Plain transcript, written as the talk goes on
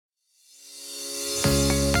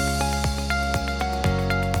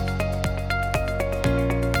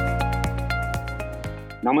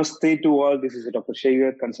Namaste to all. This is Dr.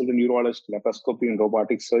 Shekar, consultant urologist, laparoscopy and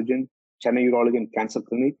robotic surgeon, Chennai Urology and Cancer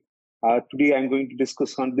Clinic. Today, I'm going to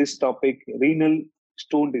discuss on this topic: renal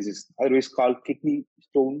stone disease, otherwise called kidney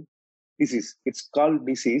stone disease. It's called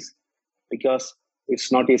disease because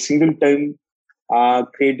it's not a single time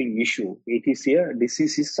creating issue. It is a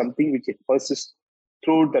disease is something which persists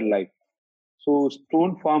throughout the life. So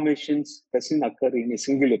stone formations doesn't occur in a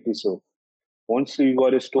single episode. Once we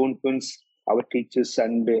were a stone twins, our teachers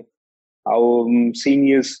and our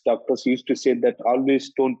seniors doctors used to say that always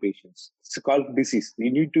stone patients. It's called disease. We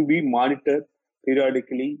need to be monitored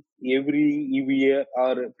periodically, every year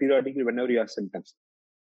or periodically whenever you have symptoms.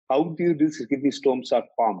 How do these kidney stones are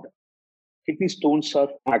formed? Kidney stones are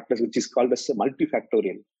factors which is called as a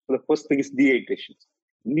multifactorial. So the first thing is dehydration.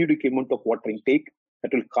 Inadequate amount of water intake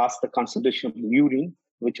that will cause the concentration of urine,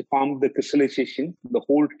 which form the crystallization, the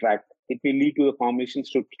whole tract. It may lead to the formations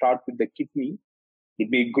to start with the kidney. It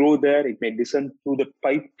may grow there. It may descend through the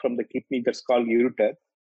pipe from the kidney that's called ureter.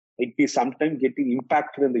 It may sometimes getting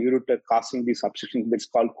impacted in the ureter, causing this obstruction that's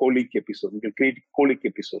called colic episode. It will create colic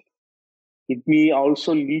episode. It may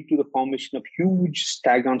also lead to the formation of huge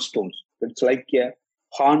staghorn stones. It's like a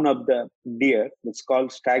horn of the deer. It's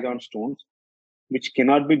called staghorn stones, which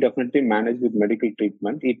cannot be definitely managed with medical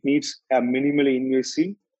treatment. It needs a minimally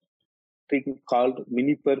invasive treatment called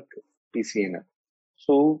mini-perc PCNR.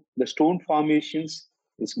 So the stone formations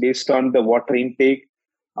is based on the water intake,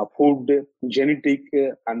 food, genetic,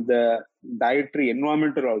 and the dietary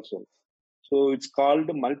environmental also. So it's called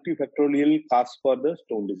multifactorial cause for the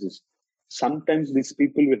stone disease. Sometimes these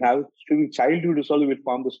people will have during childhood also will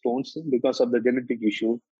form the stones because of the genetic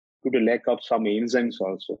issue due to lack of some enzymes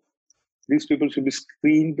also. These people should be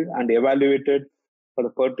screened and evaluated for the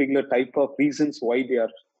particular type of reasons why they are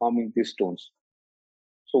forming these stones.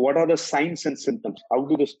 So what are the signs and symptoms? How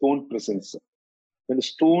do the stone present? When the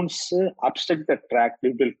stones obstruct the tract,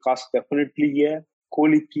 it will cause definitely a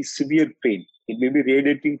colicky severe pain. It may be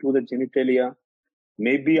radiating to the genitalia,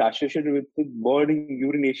 may be associated with burning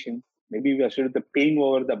urination, maybe associated with the pain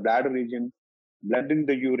over the bladder region, blood in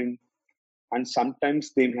the urine, and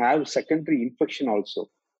sometimes they have secondary infection also,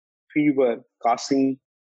 fever causing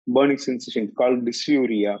burning sensation called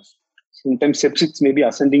dysuria. Sometimes sepsis may be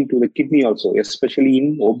ascending to the kidney also, especially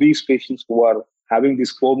in obese patients who are having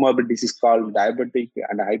this comorbid disease called diabetic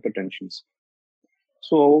and hypertension.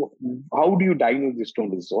 So, how do you diagnose this stone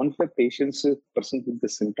disease? Once the patient presents with the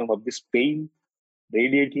symptom of this pain,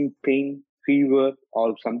 radiating pain, fever,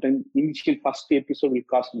 or sometimes initial first episode will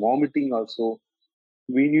cause vomiting also,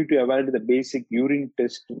 we need to evaluate the basic urine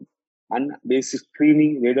test and basic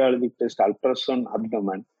screening radiology test, ultrasound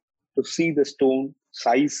abdomen to see the stone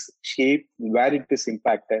size, shape, where it is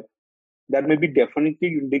impacted. There may be definitely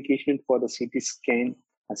indication for the CT scan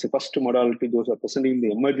as a first modality. Those are presenting in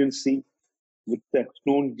the emergency with the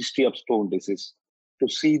known history of stone disease to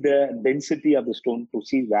see the density of the stone, to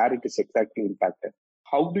see where it is exactly impacted.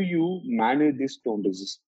 How do you manage this stone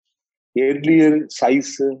disease? Earlier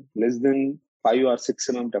size less than 5 or 6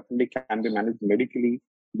 mm definitely can be managed medically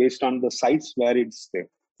based on the sites where it's there.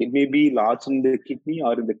 It may be large in the kidney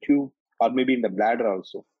or in the tube or maybe in the bladder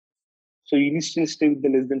also. So initially stay with the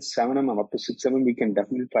less than 7 mm up to 6 mm, we can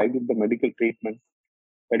definitely try with the medical treatment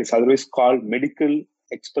that is otherwise called medical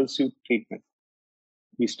expulsive treatment.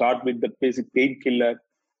 We start with the basic painkiller,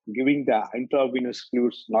 giving the intravenous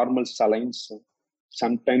fluids, normal salines,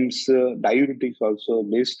 sometimes diuretics also.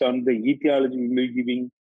 Based on the etiology, we may be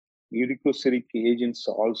giving uricosuric agents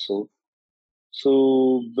also.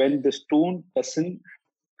 So when the stone doesn't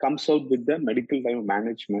comes out with the medical type of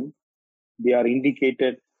management, they are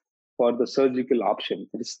indicated for the surgical option.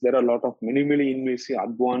 There are a lot of minimally invasive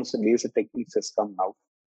advanced laser techniques has come now.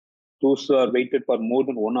 Those who are waited for more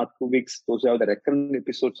than 1 or 2 weeks, those who have the recurrent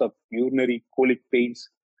episodes of urinary colic pains,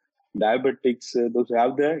 diabetics, those who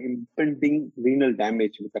have the impending renal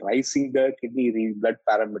damage with rising the kidney blood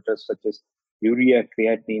parameters such as urea,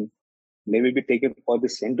 creatinine, they may be taken for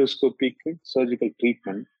this endoscopic surgical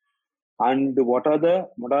treatment. And what are the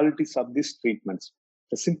modalities of these treatments?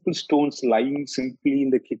 The simple stones lying simply in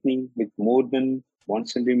the kidney with more than 1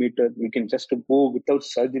 centimeter, we can just go without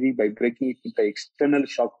surgery by breaking it with the external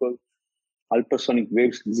shock wave, ultrasonic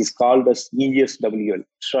waves. This is called as ESWL,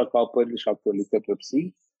 extracorporeal shock wave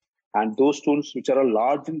lithotripsy. And those stones which are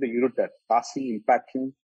large in the ureter, causing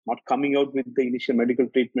impaction, not coming out with the initial medical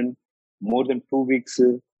treatment, more than 2 weeks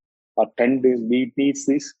or 10 days, we need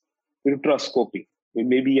this ureteroscopy. It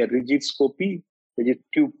may be a rigid scopy, rigid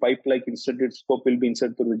tube pipe-like inserted scope will be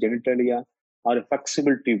inserted through the genitalia, or a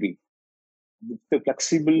flexible tubing. With the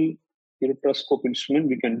flexible ureteroscope instrument,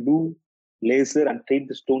 we can do laser and treat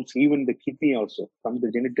the stones, even the kidney also. From the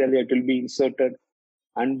genitalia, it will be inserted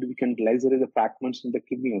and we can laser the fragments in the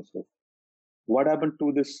kidney also. What happened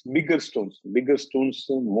to this bigger stones? Bigger stones,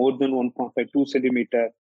 more than 1.5, 2 centimeter.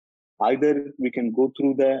 Either we can go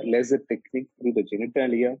through the laser technique through the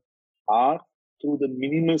genitalia or through the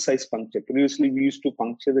minimal size puncture. Previously, we used to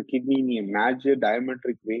puncture the kidney in a major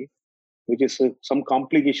diametric way, which is some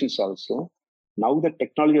complications also. Now the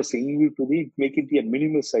technology is able to make it a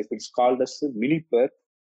minimal size. It's called as a mini per.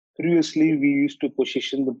 Previously, we used to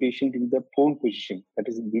position the patient in the prone position. That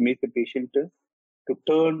is, we make the patient to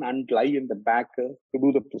turn and lie in the back to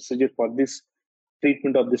do the procedure for this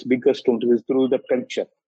treatment of this bigger stone through the puncture.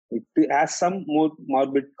 It has some more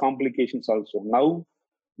morbid complications also. Now,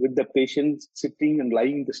 with the patient sitting and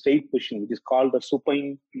lying in the straight position, which is called the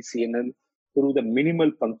supine PCNL, through the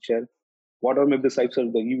minimal puncture, whatever may be the size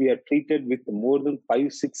of the we are treated with more than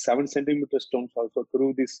 5, 6, 7 centimeter stones also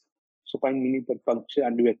through this supine minimal puncture,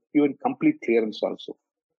 and we are given complete clearance also.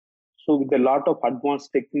 So with a lot of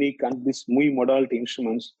advanced technique and this muy modality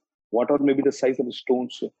instruments, whatever may be the size of the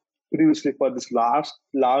stones, previously for this large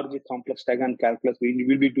complex diagram calculus, we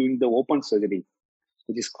will be doing the open surgery,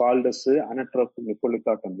 which is called as anatrophic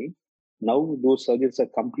nephrolectomy. Now those surgeries are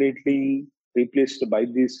completely replaced by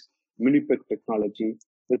this minipec technology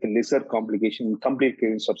with lesser complication, complete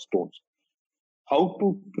clearance of stones. How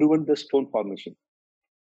to prevent the stone formation?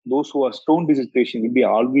 Those who are stone disease patients will be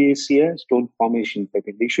always a stone formation.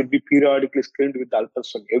 They should be periodically screened with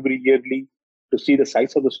ultrasound every yearly to see the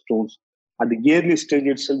size of the stones. At the yearly stage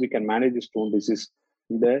itself, we can manage the stone disease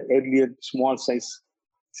in the earlier small size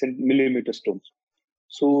millimeter stones.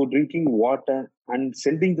 So drinking water and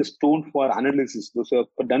sending the stone for analysis. Those who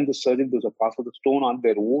have done the surgery, those who have passed the stone on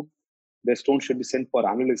their own, the stone should be sent for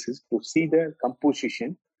analysis to see the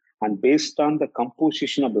composition, and based on the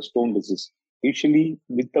composition of the stone disease. Usually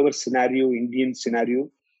with our scenario, Indian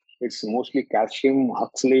scenario, it's mostly calcium,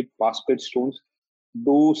 oxalate, phosphate stones.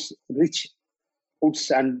 Those rich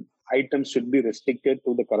foods and items should be restricted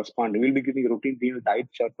to the corresponding. We'll be giving a routine renal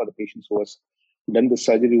diet chart for the patients who has done the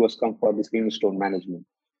surgery, who has come for this renal stone management.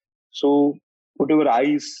 So put your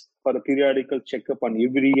eyes for a periodical checkup on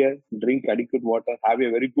every year, drink adequate water, have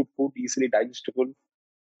a very good food, easily digestible,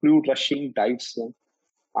 fluid rushing diets,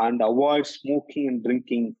 and avoid smoking and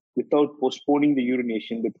drinking without postponing the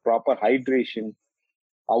urination with proper hydration.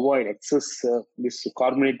 Avoid excess this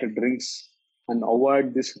carbonated drinks and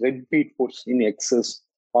avoid this red meat foods in excess.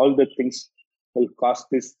 All the things will cause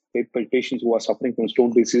these patients who are suffering from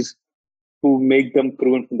stone disease to make them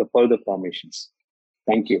prevent from the further formations.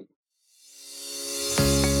 Thank you.